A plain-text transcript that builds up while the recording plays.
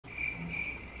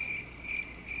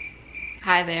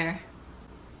Hi there.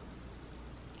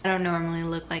 I don't normally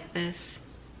look like this.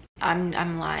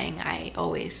 I'm lying. I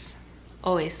always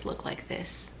look like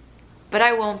this. But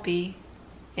I won't be.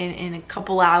 In a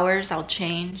couple hours, I'll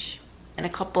change. In a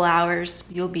couple hours,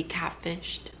 you'll be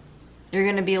catfished. You're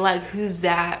gonna be like, who's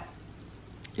that?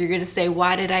 You're gonna say,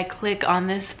 why did I click on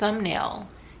this thumbnail?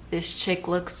 This chick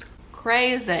looks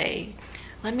crazy.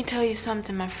 Let me tell you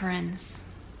something, my friends.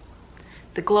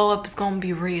 The glow up is gonna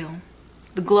be real.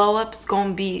 The glow up is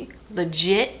gonna be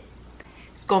legit.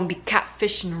 It's gonna be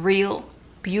catfishing real,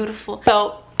 beautiful.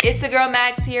 So it's a girl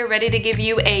Mags here, ready to give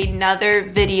you another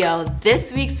video.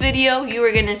 This week's video, you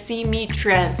are gonna see me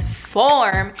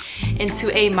transform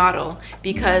into a model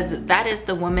because that is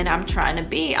the woman I'm trying to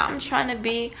be. I'm trying to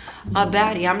be a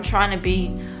baddie. I'm trying to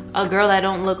be a girl that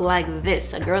don't look like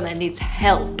this, a girl that needs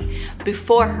help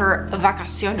before her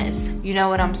vacaciones. You know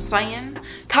what I'm saying?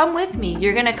 Come with me.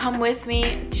 You're gonna come with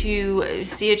me to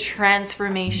see a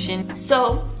transformation.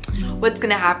 So what's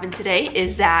gonna happen today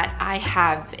is that I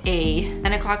have a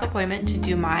 10 o'clock appointment to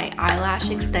do my eyelash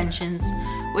extensions,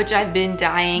 which I've been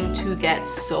dying to get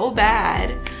so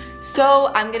bad. So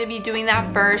I'm gonna be doing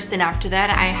that first, and after that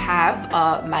I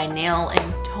have my nail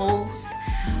and toes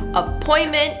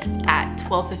appointment at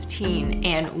 12:15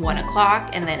 and 1 o'clock,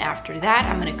 and then after that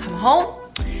I'm gonna come home,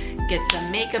 get some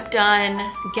makeup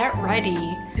done, get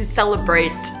ready to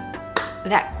celebrate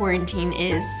that quarantine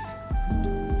is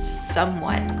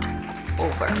somewhat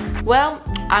over. Well,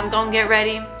 I'm gonna get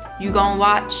ready, you gonna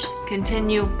watch,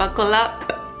 continue, buckle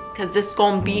up, because this is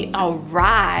gonna be a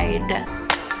ride.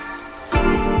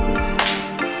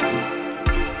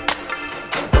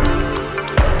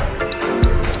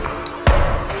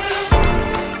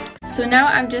 So now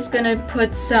I'm just gonna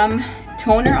put some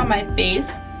toner on my face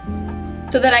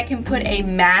so that I can put a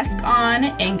mask on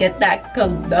and get that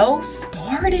glow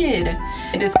started.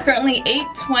 It is currently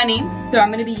 8:20, so I'm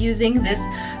gonna be using this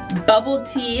bubble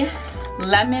tea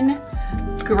lemon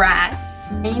grass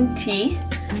green tea.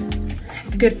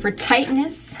 It's good for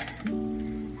tightness,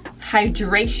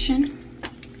 hydration.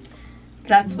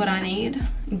 That's what I need.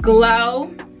 Glow.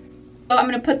 So I'm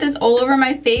gonna put this all over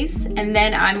my face, and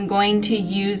then I'm going to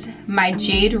use my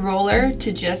jade roller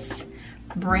to just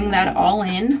bring that all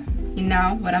in. You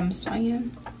know what I'm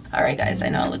saying? All right guys, I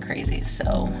know I look crazy,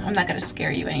 so I'm not gonna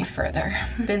scare you any further.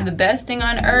 Been the best thing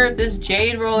on earth, this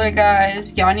jade roller,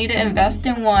 guys. Y'all need to invest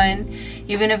in one,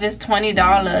 even if it's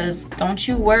 $20. Don't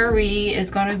you worry, it's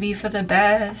gonna be for the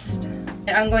best.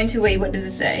 And I'm going to wait, what does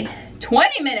it say?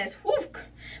 20 minutes, whew.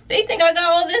 They think I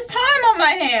got all this time on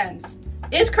my hands.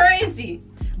 It's crazy.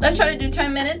 Let's try to do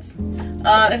 10 minutes.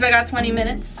 If I got 20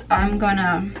 minutes, I'm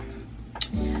gonna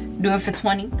do it for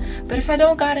 20. But if I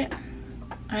don't got it,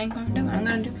 I ain't gonna do it. I'm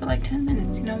gonna do it for like 10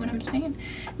 minutes, you know what I'm saying?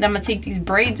 Then I'm gonna take these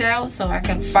braids out so I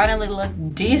can finally look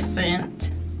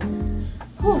decent.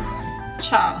 Whew,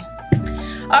 child.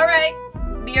 All right,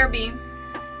 BRB.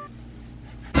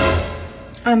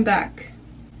 I'm back.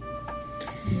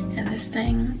 And this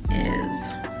thing is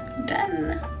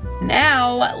done.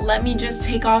 Now, let me just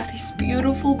take off these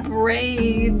beautiful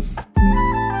braids. It's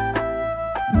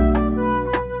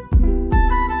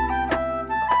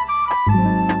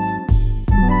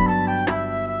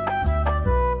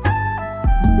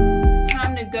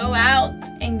time to go out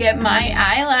and get my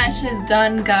eyelashes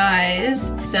done, guys.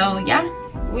 So yeah,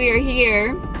 we're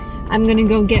here. I'm gonna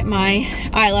go get my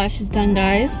eyelashes done,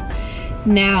 guys.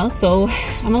 Now, so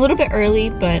I'm a little bit early,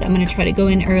 but I'm gonna try to go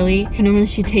in early. And normally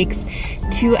she takes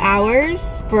 2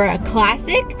 hours for a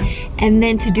classic, and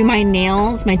then to do my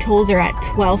nails, my toes are at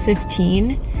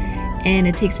 12:15, and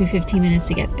it takes me 15 minutes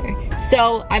to get there.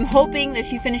 So I'm hoping that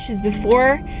she finishes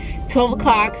before 12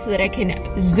 o'clock so that I can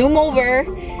zoom over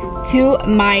to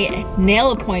my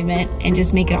nail appointment and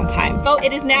just make it on time. So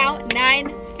it is now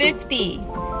 9:50.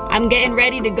 I'm getting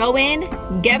ready to go in,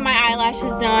 get my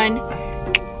eyelashes done.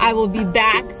 I will be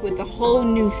back with a whole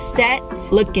new set,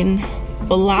 looking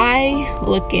fly,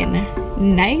 looking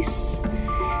nice,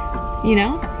 you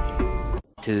know?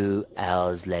 2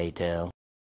 hours later.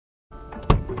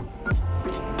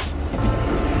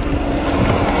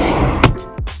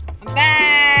 I'm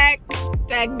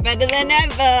back better than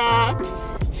ever.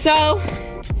 So,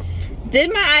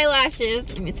 did my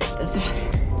eyelashes. Let me take this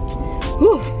off.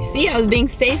 Whew, see, I was being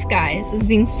safe, guys. I was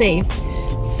being safe.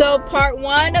 So part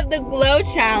 1 of the glow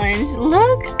challenge.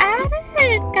 Look at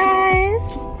it, guys.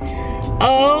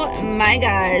 Oh my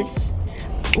gosh.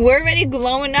 We're already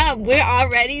glowing up. We're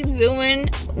already doing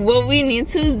what we need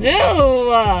to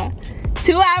do.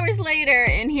 2 hours later,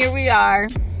 and here we are.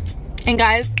 And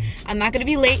guys, I'm not gonna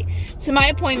be late to my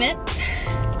appointment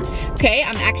okay?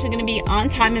 I'm actually gonna be on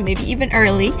time and maybe even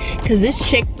early because this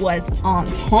chick was on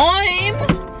time,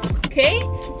 okay?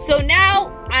 So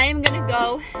now I am gonna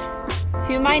go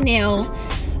to my nail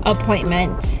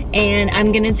appointment and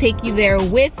I'm gonna take you there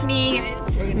with me.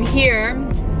 I'm here,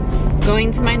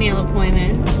 going to my nail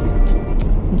appointment.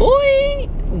 Boy,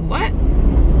 what?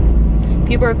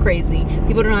 People are crazy.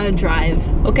 People don't know how to drive,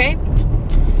 okay?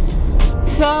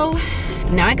 So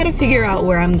now I gotta figure out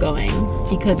where I'm going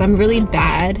because I'm really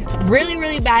bad,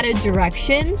 really bad at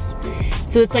directions.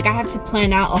 So it's like I have to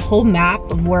plan out a whole map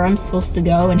of where I'm supposed to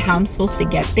go and how I'm supposed to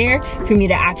get there for me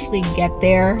to actually get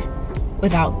there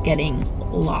without getting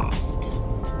lost.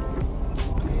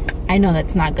 I know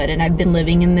that's not good, and I've been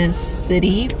living in this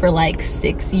city for like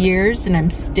 6 years and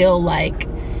I'm still like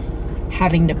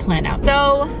having to plan out.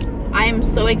 So I am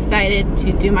so excited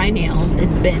to do my nails.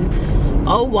 It's been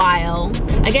a while.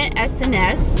 I get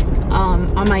SNS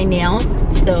on my nails,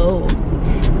 so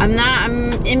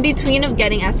I'm in between of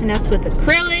getting SNS with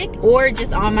acrylic or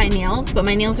just on my nails, but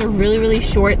my nails are really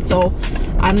short, so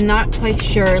I'm not quite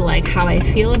sure like how I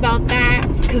feel about that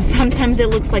because sometimes it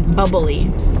looks like bubbly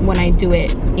when I do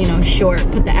it, you know, short,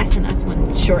 put the SNS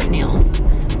one short nails.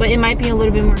 But it might be a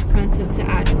little bit more expensive to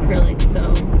add acrylic,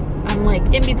 so I'm like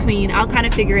in between. I'll kind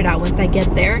of figure it out once I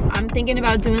get there. I'm thinking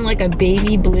about doing like a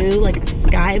baby blue, like a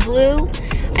sky blue.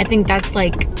 I think that's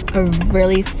like a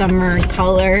really summer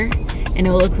color and it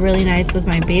will look really nice with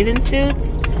my bathing suits.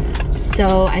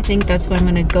 So I think that's what I'm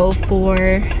gonna go for.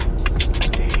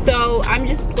 So I'm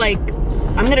just like,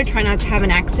 I'm gonna try not to have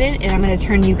an accident and I'm gonna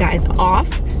turn you guys off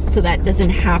so that doesn't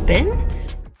happen.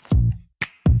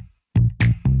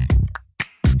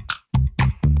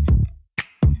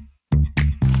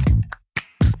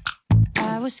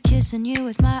 I was kissing you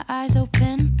with my eyes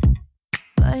open,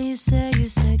 but you said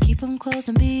keep them closed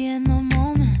and be in the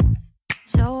moment.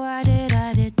 So I did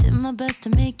my best to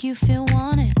make you feel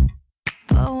wanted.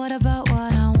 But what about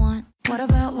what I want? What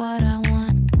about what I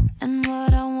want? And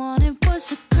what I wanted was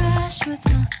to crash with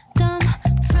my dumb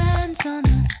friends on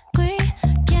the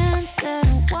weekend instead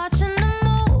of watching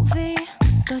a movie.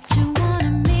 But you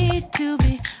wanted me to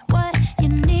be what you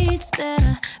need instead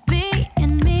of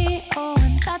being me. Oh,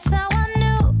 and that's how I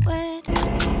knew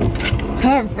it.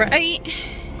 All right,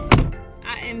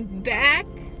 I am back,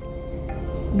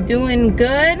 doing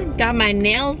good, got my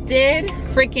nails did.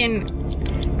 Freaking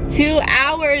 2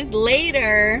 hours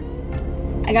later,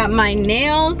 I got my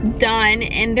nails done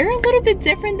and they're a little bit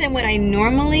different than what I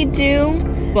normally do,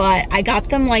 but I got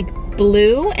them like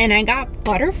blue and I got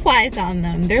butterflies on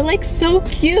them. They're like so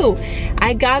cute.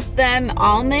 I got them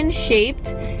almond shaped.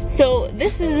 So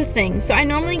this is the thing. So I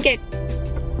normally get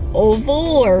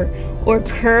oval or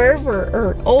curve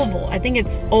or oval. I think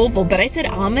it's oval, but I said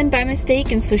almond by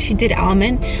mistake, and so she did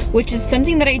almond, which is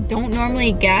something that I don't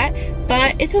normally get,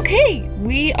 but it's okay.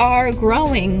 We are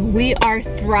growing, we are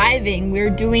thriving,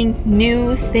 we're doing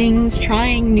new things,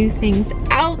 trying new things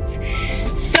out.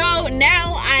 So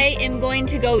now I am going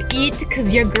to go eat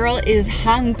because your girl is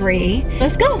hungry.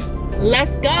 Let's go.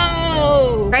 Let's go.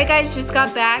 All right guys, just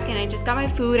got back and I just got my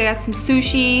food. I got some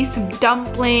sushi, some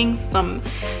dumplings, some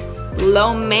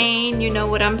lo mein, you know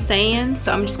what I'm saying?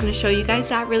 So I'm just gonna show you guys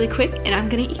that really quick and I'm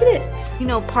gonna eat it. You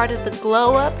know, part of the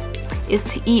glow up is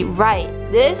to eat right.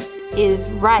 This is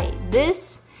right.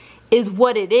 This is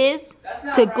what it is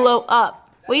to glow up.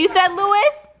 What you said,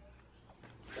 Louis?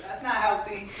 That's not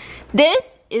healthy.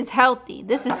 This is healthy.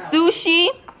 This is sushi,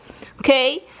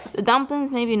 okay? The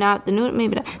dumplings, maybe not. The noodle,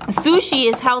 maybe not. The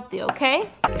sushi is healthy, okay?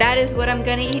 That is what I'm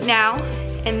gonna eat now.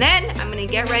 And then I'm gonna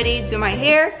get ready, do my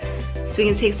hair, so we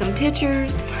can take some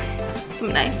pictures,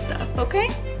 some nice stuff, okay?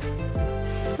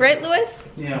 Right, Louis?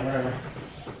 Yeah, whatever.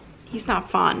 He's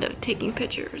not fond of taking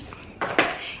pictures.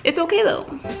 It's okay though.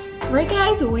 Right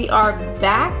guys, we are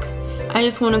back. I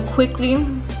just wanna quickly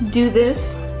do this.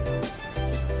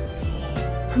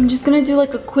 I'm just gonna do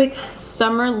like a quick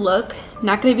summer look.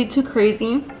 Not gonna be too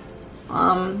crazy.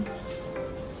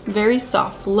 Very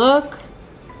soft look.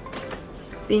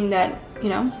 Being that, you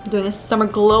know, doing a summer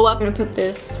glow up. I'm gonna put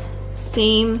this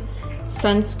same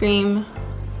sunscreen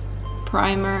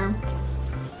primer,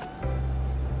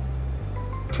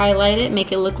 highlight it,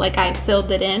 make it look like I filled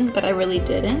it in, but I really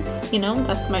didn't. You know,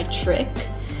 that's my trick.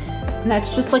 And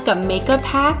that's just like a makeup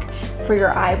hack for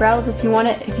your eyebrows. If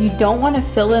you don't want to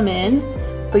fill them in,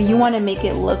 but you want to make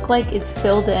it look like it's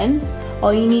filled in,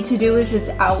 all you need to do is just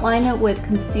outline it with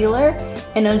concealer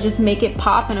and it'll just make it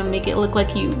pop and it'll make it look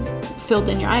like you filled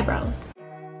in your eyebrows.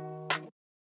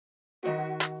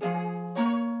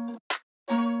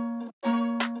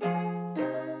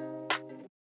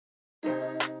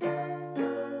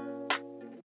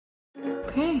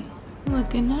 Okay, look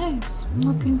looking nice,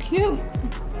 looking cute.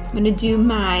 I'm gonna do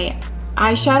my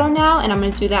eyeshadow now, and I'm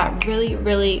gonna do that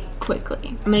really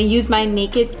quickly. I'm gonna use my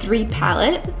Naked 3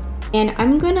 palette, and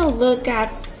I'm gonna look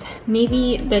at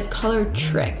maybe the color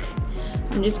Trick.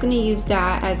 I'm just gonna use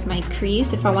that as my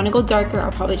crease. If I wanna go darker,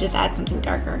 I'll probably just add something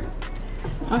darker.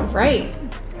 All right,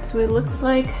 so it looks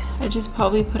like I just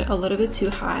probably put it a little bit too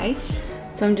high.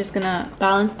 So I'm just gonna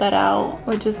balance that out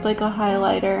with just like a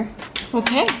highlighter.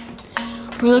 Okay,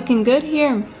 we're looking good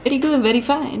here. Very good, very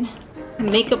fine.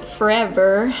 Makeup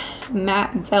Forever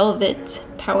Matte Velvet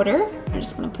Powder. I'm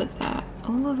just gonna put that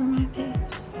all over my face.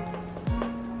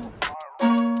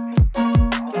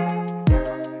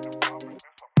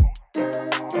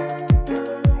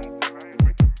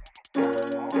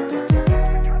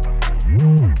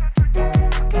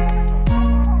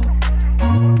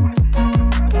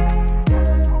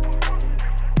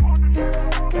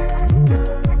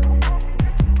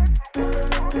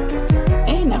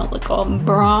 Okay, now look all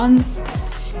bronze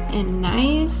and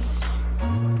nice.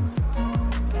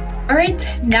 All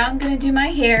right, now I'm gonna do my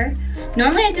hair.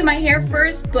 Normally I do my hair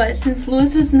first, but since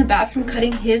Louis was in the bathroom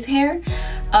cutting his hair,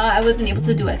 I wasn't able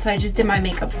to do it, so I just did my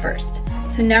makeup first.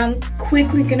 So now I'm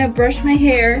quickly gonna brush my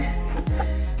hair.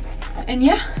 And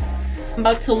yeah, I'm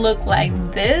about to look like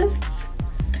this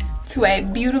to a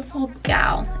beautiful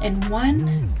gal. In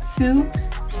 1, 2,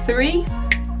 3.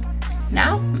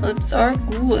 Now, lips are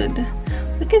good.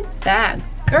 Look at that,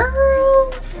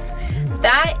 girls.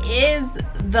 That is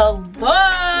the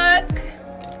look.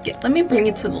 Let me bring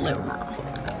it to the living room.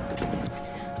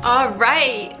 All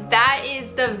right, that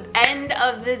is the end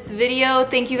of this video.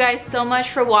 Thank you guys so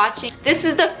much for watching. This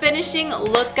is the finishing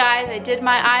look, guys. I did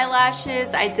my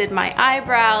eyelashes, I did my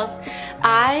eyebrows.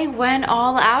 I went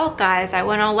all out, guys. I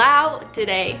went all out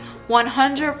today.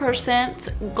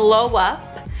 100% glow up.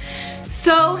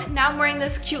 So now I'm wearing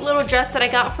this cute little dress that I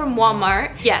got from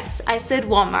Walmart. Yes, I said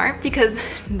Walmart because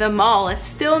the mall is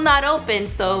still not open,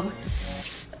 so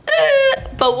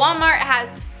but Walmart has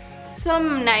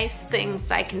some nice things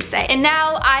I can say. And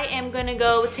now I am gonna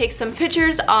go take some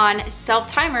pictures on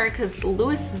self-timer because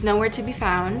Louis is nowhere to be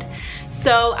found.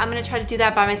 So I'm gonna try to do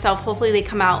that by myself. Hopefully they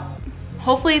come out,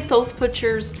 hopefully those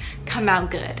pictures come out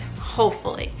good,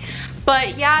 hopefully.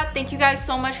 But yeah, thank you guys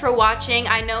so much for watching.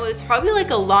 I know it was probably like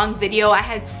a long video. I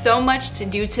had so much to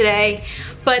do today,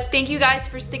 but thank you guys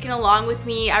for sticking along with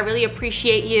me. I really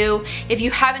appreciate you. If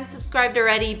you haven't subscribed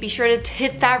already, be sure to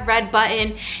hit that red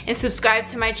button and subscribe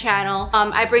to my channel.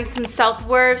 I bring some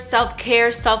self-worth,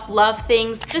 self-care, self-love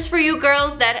things just for you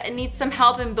girls that need some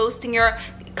help in boosting your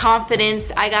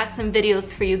confidence. I got some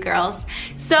videos for you girls.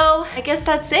 So I guess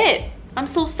that's it. I'm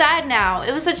so sad now.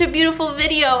 It was such a beautiful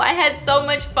video. I had so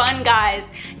much fun, guys.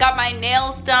 Got my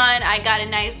nails done. I got a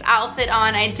nice outfit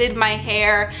on. I did my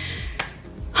hair.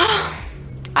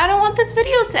 I don't want this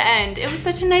video to end. It was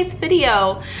such a nice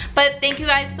video. But thank you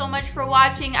guys so much for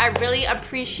watching. I really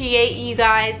appreciate you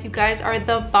guys. You guys are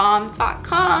the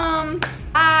bomb.com.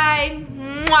 Bye.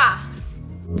 Mwah.